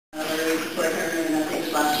Before her, and I think it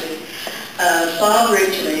was last week. Bob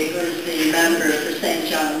Ridgeley, who is the member for St.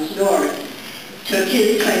 John's North, took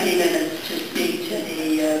his 20 minutes to speak to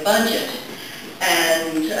the budget.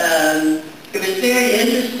 And it was very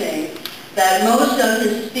interesting that most of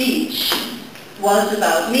his speech was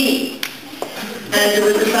about me. And it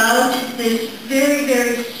was about this very,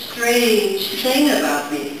 very strange thing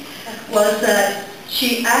about me, was that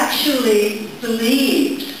she actually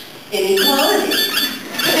believes in equality.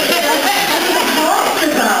 She talks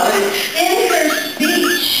about, in her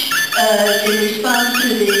speech in response to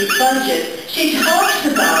the budget, she talks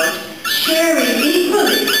about sharing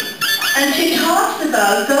equally. And she talks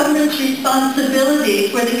about government's responsibility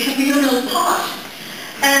for the communal pot.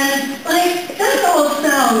 And, that all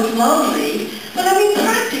sounds lovely, but I mean,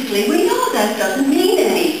 practically, we know that doesn't mean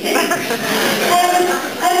anything.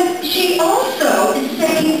 And she also is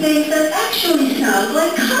saying things that actually sound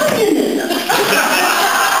like communism.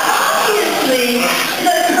 Obviously,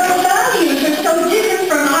 her values are so different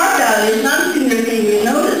from our values. Not a single thing you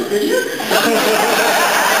noticed, did you?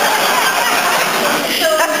 So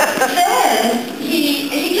then,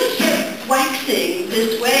 he just kept waxing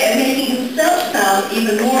this way and making himself sound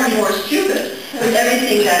even more and more stupid with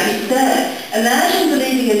everything that he said. Imagine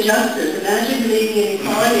believing in justice, imagine believing in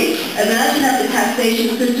equality, imagine that the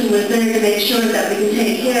taxation system was there to make sure that we can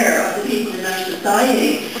take care of the people in our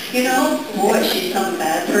society. You know, boy, she's some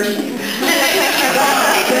bad person.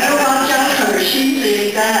 God, you better watch out for her, she's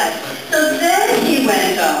really bad. So then he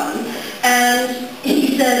went on, and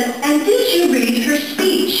he said, and did you read her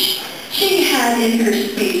speech? She had in her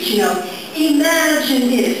speech, you know,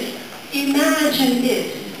 imagine if, imagine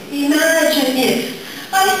if, imagine if.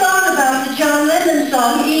 I thought about the John Lennon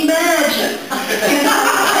song, Imagine. You know,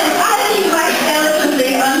 and he waxed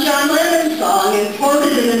eloquently on John Lennon's song and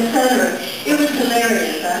quoted it, etc. It was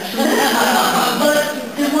hilarious, actually. But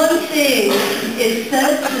the one thing it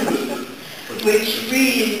said to me, which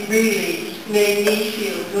really, really made me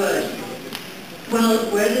feel good,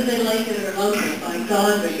 well, whether they like it or love it, by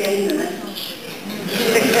God, we're getting the message.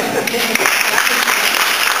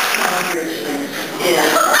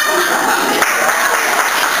 Yeah.